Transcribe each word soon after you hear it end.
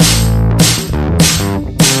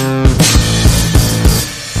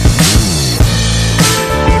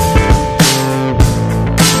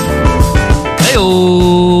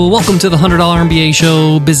Welcome to the $100 MBA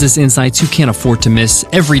Show, business insights you can't afford to miss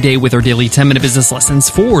every day with our daily 10-minute business lessons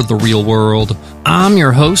for the real world. I'm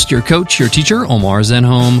your host, your coach, your teacher, Omar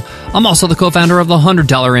Zenhom. I'm also the co-founder of the $100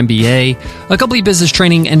 MBA, a complete business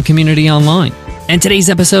training and community online. And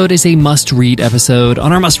today's episode is a must-read episode.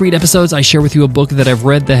 On our must-read episodes, I share with you a book that I've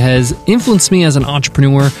read that has influenced me as an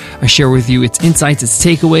entrepreneur. I share with you its insights, its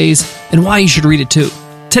takeaways, and why you should read it too.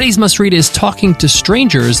 Today's must-read is Talking to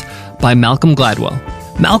Strangers by Malcolm Gladwell.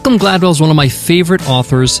 Malcolm Gladwell is one of my favorite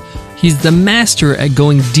authors. He's the master at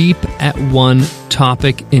going deep at one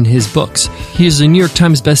topic in his books. He is the New York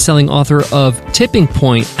Times bestselling author of Tipping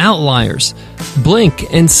Point, Outliers,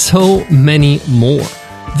 Blink, and so many more.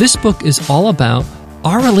 This book is all about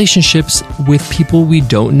our relationships with people we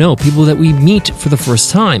don't know, people that we meet for the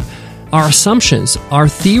first time, our assumptions, our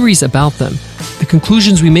theories about them, the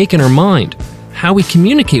conclusions we make in our mind, how we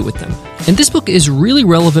communicate with them. And this book is really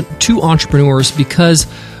relevant to entrepreneurs because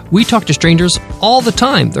we talk to strangers all the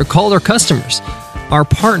time. They're called our customers, our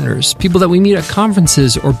partners, people that we meet at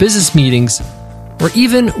conferences or business meetings, or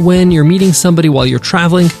even when you're meeting somebody while you're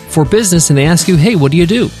traveling for business and they ask you, hey, what do you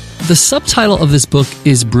do? The subtitle of this book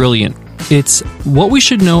is brilliant. It's what we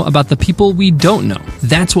should know about the people we don't know.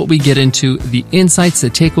 That's what we get into, the insights,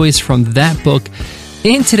 the takeaways from that book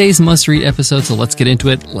in today's must-read episode. So let's get into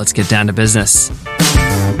it. Let's get down to business.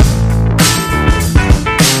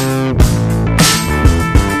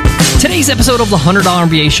 Today's episode of the $100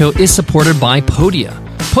 MBA Show is supported by Podia.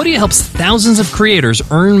 Podia helps thousands of creators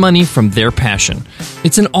earn money from their passion.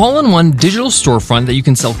 It's an all-in-one digital storefront that you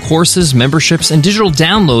can sell courses, memberships, and digital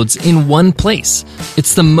downloads in one place.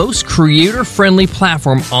 It's the most creator-friendly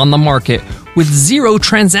platform on the market with zero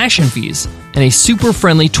transaction fees and a super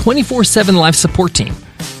friendly 24/7 live support team,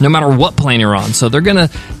 no matter what plan you're on. So they're going to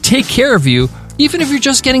take care of you even if you're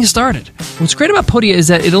just getting started. What's great about Podia is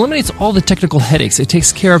that it eliminates all the technical headaches. It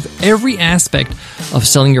takes care of every aspect of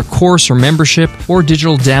selling your course or membership or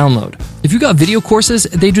digital download. If you got video courses,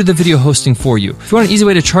 they do the video hosting for you. If you want an easy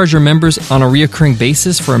way to charge your members on a reoccurring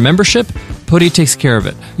basis for a membership, Podia takes care of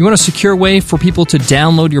it. You want a secure way for people to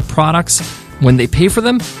download your products when they pay for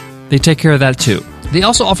them? They take care of that too. They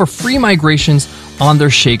also offer free migrations on their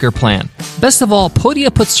Shaker plan. Best of all,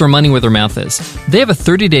 Podia puts their money where their mouth is. They have a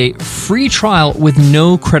 30-day free trial with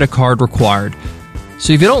no credit card required.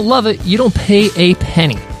 So if you don't love it, you don't pay a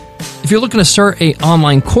penny. If you're looking to start an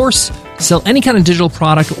online course, sell any kind of digital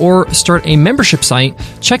product, or start a membership site,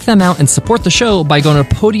 check them out and support the show by going to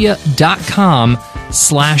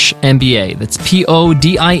podia.com/MBA. That's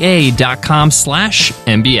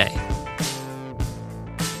PODIA.com/MBA.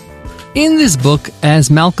 In this book,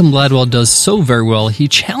 as Malcolm Gladwell does so very well, he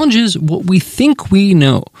challenges what we think we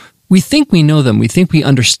know. We think we know them. We think we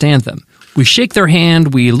understand them. We shake their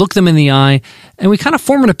hand, we look them in the eye, and we kind of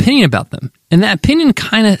form an opinion about them. And that opinion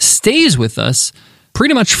kind of stays with us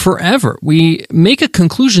pretty much forever. We make a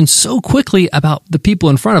conclusion so quickly about the people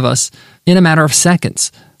in front of us in a matter of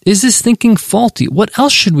seconds. Is this thinking faulty? What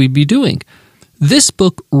else should we be doing? This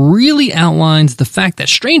book really outlines the fact that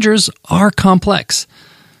strangers are complex.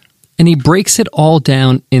 And he breaks it all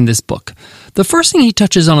down in this book. The first thing he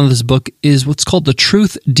touches on in this book is what's called the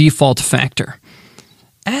truth default factor.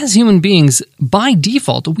 As human beings, by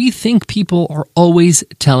default, we think people are always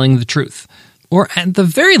telling the truth. Or at the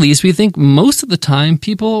very least, we think most of the time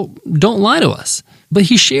people don't lie to us. But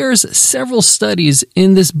he shares several studies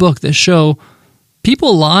in this book that show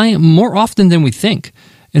people lie more often than we think.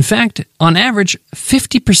 In fact, on average,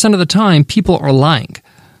 50% of the time, people are lying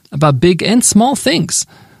about big and small things.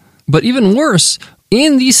 But even worse,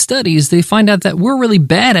 in these studies, they find out that we're really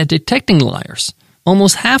bad at detecting liars.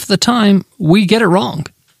 Almost half the time, we get it wrong,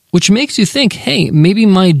 which makes you think, hey, maybe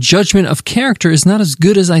my judgment of character is not as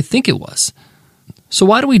good as I think it was. So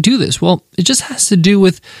why do we do this? Well, it just has to do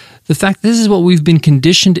with the fact this is what we've been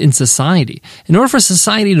conditioned in society. In order for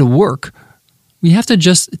society to work, we have to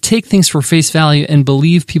just take things for face value and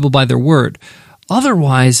believe people by their word.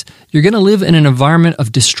 Otherwise, you're going to live in an environment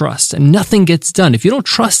of distrust and nothing gets done. If you don't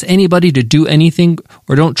trust anybody to do anything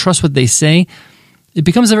or don't trust what they say, it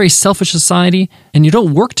becomes a very selfish society and you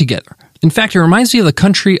don't work together. In fact, it reminds me of the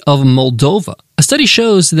country of Moldova. A study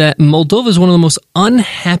shows that Moldova is one of the most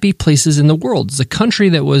unhappy places in the world. It's a country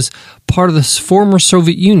that was part of the former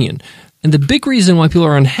Soviet Union. And the big reason why people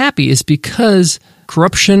are unhappy is because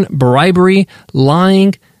corruption, bribery,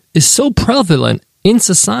 lying is so prevalent in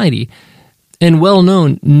society and well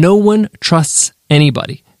known. No one trusts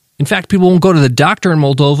anybody. In fact, people won't go to the doctor in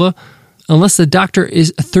Moldova unless the doctor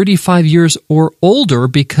is 35 years or older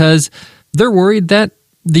because they're worried that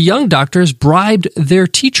the young doctors bribed their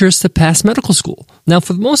teachers to pass medical school. Now,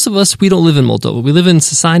 for most of us, we don't live in Moldova. We live in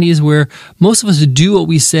societies where most of us do what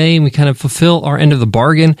we say and we kind of fulfill our end of the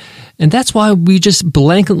bargain. And that's why we just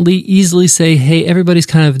blankly, easily say, hey, everybody's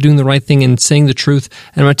kind of doing the right thing and saying the truth,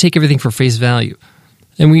 and I'm going to take everything for face value.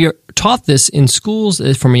 And we are taught this in schools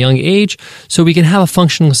from a young age so we can have a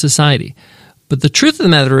functional society. But the truth of the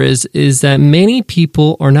matter is that many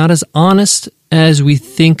people are not as honest as we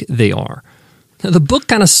think they are. Now, the book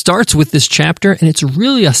kind of starts with this chapter, and it's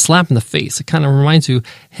really a slap in the face. It kind of reminds you,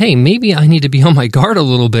 hey, maybe I need to be on my guard a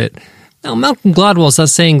little bit. Now, Malcolm Gladwell is not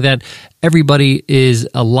saying that everybody is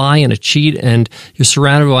a lie and a cheat, and you're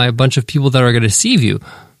surrounded by a bunch of people that are going to deceive you.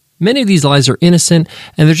 Many of these lies are innocent,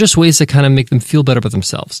 and they're just ways to kind of make them feel better about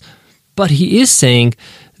themselves. But he is saying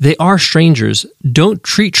they are strangers. Don't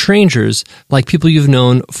treat strangers like people you've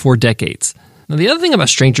known for decades. Now, the other thing about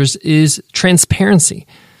strangers is transparency.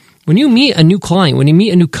 When you meet a new client, when you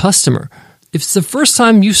meet a new customer, if it's the first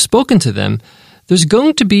time you've spoken to them, there's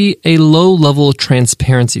going to be a low level of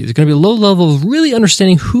transparency. There's going to be a low level of really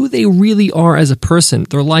understanding who they really are as a person,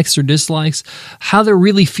 their likes, their dislikes, how they're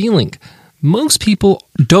really feeling. Most people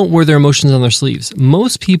don't wear their emotions on their sleeves.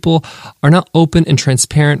 Most people are not open and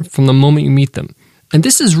transparent from the moment you meet them. And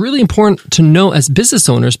this is really important to know as business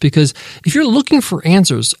owners, because if you're looking for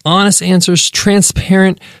answers, honest answers,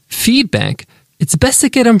 transparent feedback, it's best to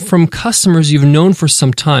get them from customers you've known for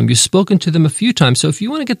some time. You've spoken to them a few times. So if you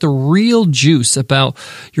want to get the real juice about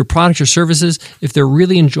your products or services, if they're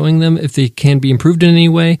really enjoying them, if they can be improved in any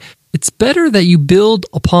way, it's better that you build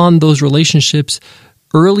upon those relationships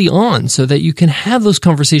early on so that you can have those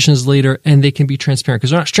conversations later and they can be transparent, because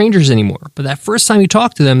they're not strangers anymore. But that first time you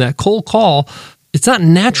talk to them, that cold call, it's not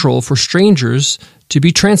natural for strangers to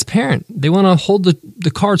be transparent. They want to hold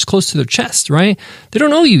the cards close to their chest, right? They don't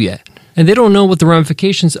know you yet. And they don't know what the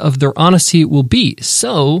ramifications of their honesty will be.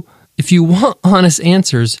 So if you want honest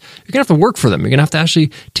answers, you're going to have to work for them. You're going to have to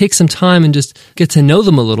actually take some time and just get to know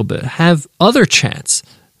them a little bit. Have other chats.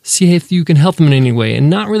 See if you can help them in any way, and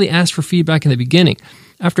not really ask for feedback in the beginning.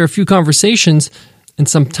 After a few conversations and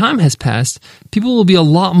some time has passed, people will be a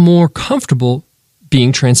lot more comfortable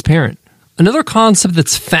being transparent. Another concept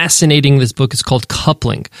that's fascinating in this book is called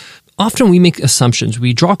coupling. Often we make assumptions.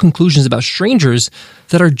 We draw conclusions about strangers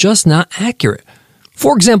that are just not accurate.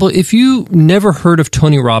 For example, if you never heard of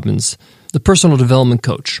Tony Robbins, the personal development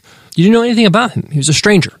coach, you didn't know anything about him. He was a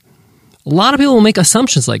stranger. A lot of people will make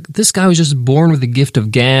assumptions like, this guy was just born with the gift of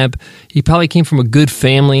gab. He probably came from a good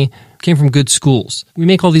family, came from good schools. We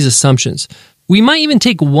make all these assumptions. We might even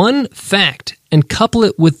take one fact and couple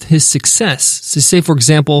it with his success. So say, for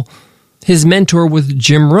example, his mentor with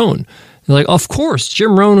Jim Rohn. You're like, of course,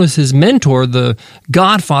 Jim Rohn was his mentor, the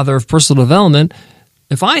godfather of personal development.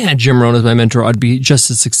 If I had Jim Rohn as my mentor, I'd be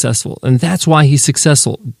just as successful. And that's why he's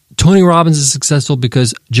successful. Tony Robbins is successful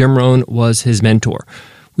because Jim Rohn was his mentor.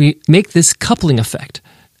 We make this coupling effect,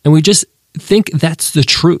 and we just think that's the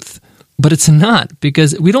truth. But it's not,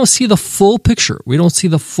 because we don't see the full picture. We don't see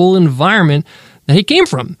the full environment that he came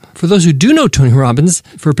from. For those who do know Tony Robbins,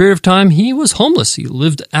 for a period of time, he was homeless. He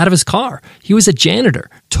lived out of his car. He was a janitor,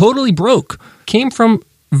 totally broke, came from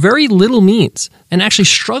very little means, and actually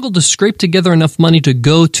struggled to scrape together enough money to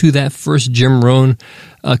go to that first Jim Rohn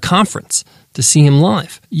conference to see him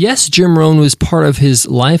live. Yes, Jim Rohn was part of his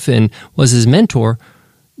life and was his mentor,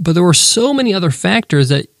 but there were so many other factors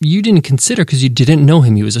that you didn't consider because you didn't know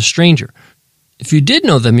him. He was a stranger. If you did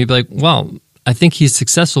know them, you'd be like, wow, I think he's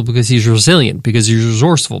successful because he's resilient, because he's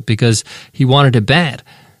resourceful, because he wanted it bad.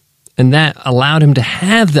 And that allowed him to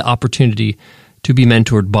have the opportunity to be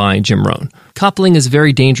mentored by Jim Rohn. Coupling is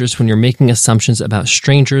very dangerous when you're making assumptions about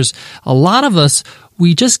strangers. A lot of us,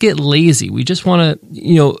 we just get lazy. We just want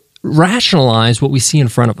to, rationalize what we see in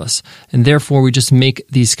front of us. And therefore, we just make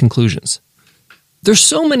these conclusions. There's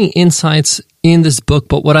so many insights in this book,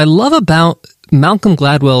 but what I love about Malcolm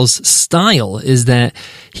Gladwell's style is that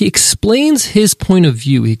he explains his point of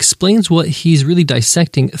view. He explains what he's really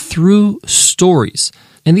dissecting through stories.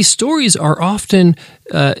 And these stories are often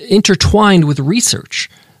intertwined with research.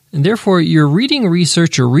 And therefore, you're reading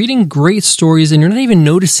research, you're reading great stories, and you're not even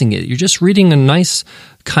noticing it. You're just reading a nice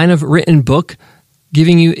kind of written book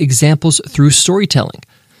giving you examples through storytelling.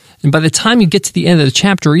 And by the time you get to the end of the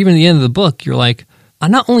chapter or even the end of the book, you're like, I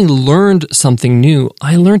not only learned something new,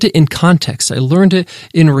 I learned it in context. I learned it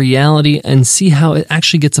in reality and see how it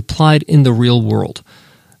actually gets applied in the real world.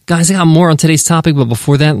 Guys, I got more on today's topic, but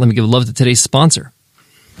before that, let me give love to today's sponsor.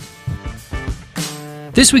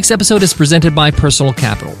 This week's episode is presented by Personal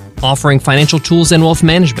Capital, offering financial tools and wealth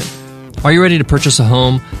management. Are you ready to purchase a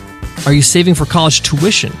home? Are you saving for college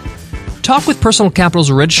tuition? Talk with Personal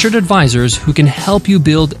Capital's registered advisors who can help you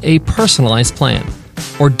build a personalized plan.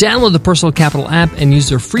 Or download the Personal Capital app and use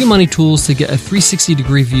their free money tools to get a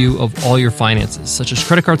 360-degree view of all your finances, such as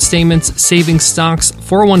credit card statements, savings, stocks,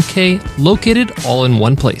 401k, located all in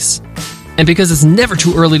one place. And because it's never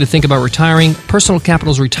too early to think about retiring, Personal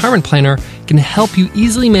Capital's Retirement Planner can help you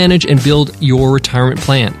easily manage and build your retirement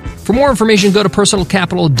plan. For more information, go to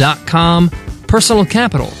personalcapital.com. Personal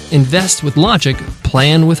Capital. Invest with logic.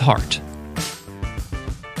 Plan with heart.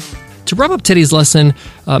 To wrap up today's lesson,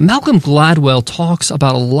 Malcolm Gladwell talks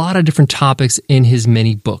about a lot of different topics in his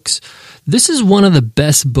many books. This is one of the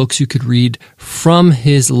best books you could read from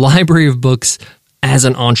his library of books as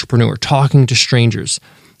an entrepreneur, talking to strangers.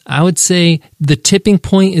 I would say The Tipping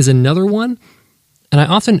Point is another one, and I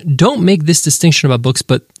often don't make this distinction about books,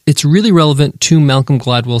 but it's really relevant to Malcolm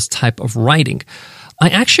Gladwell's type of writing. I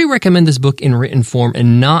actually recommend this book in written form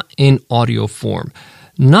and not in audio form.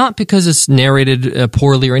 Not because it's narrated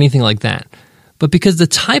poorly or anything like that, but because the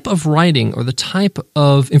type of writing or the type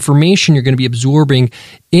of information you're going to be absorbing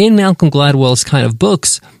in Malcolm Gladwell's kind of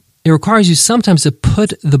books, it requires you sometimes to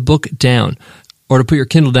put the book down or to put your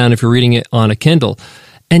Kindle down if you're reading it on a Kindle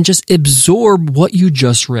and just absorb what you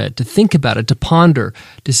just read, to think about it, to ponder,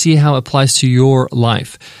 to see how it applies to your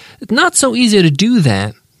life. It's not so easy to do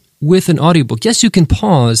that with an audiobook. Yes, you can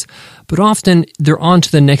pause, but often they're on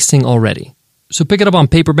to the next thing already. So pick it up on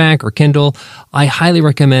paperback or Kindle. I highly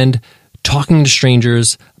recommend Talking to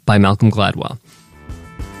Strangers by Malcolm Gladwell.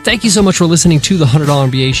 Thank you so much for listening to the $100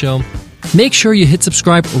 MBA Show. Make sure you hit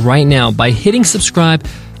subscribe right now. By hitting subscribe,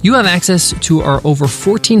 you have access to our over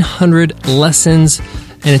 1,400 lessons,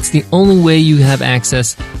 and it's the only way you have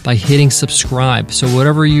access by hitting subscribe. So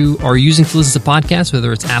whatever you are using to listen to podcasts,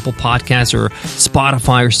 whether it's Apple Podcasts or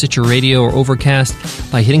Spotify or Stitcher Radio or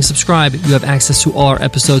Overcast, by hitting subscribe, you have access to all our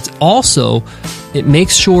episodes. Also, it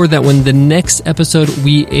makes sure that when the next episode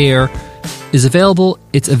we air is available,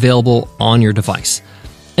 it's available on your device.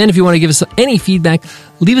 And if you want to give us any feedback,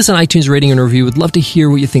 leave us an iTunes rating and review. We'd love to hear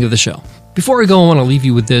what you think of the show. Before we go, I want to leave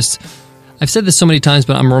you with this. I've said this so many times,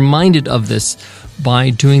 but I'm reminded of this by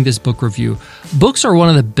doing this book review. Books are one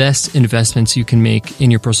of the best investments you can make in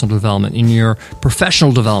your personal development, in your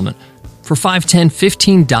professional development. For $5,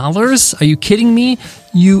 $10, $15? Are you kidding me?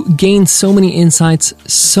 You gain so many insights,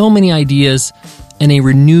 so many ideas, and a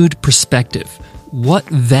renewed perspective. What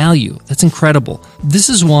value? That's incredible. This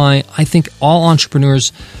is why I think all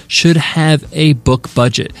entrepreneurs should have a book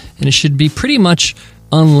budget, and it should be pretty much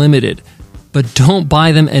unlimited. But don't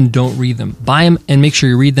buy them and don't read them. Buy them and make sure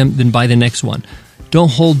you read them, then buy the next one.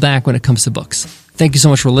 Don't hold back when it comes to books. Thank you so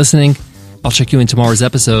much for listening. I'll check you in tomorrow's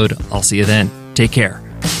episode. I'll see you then. Take care.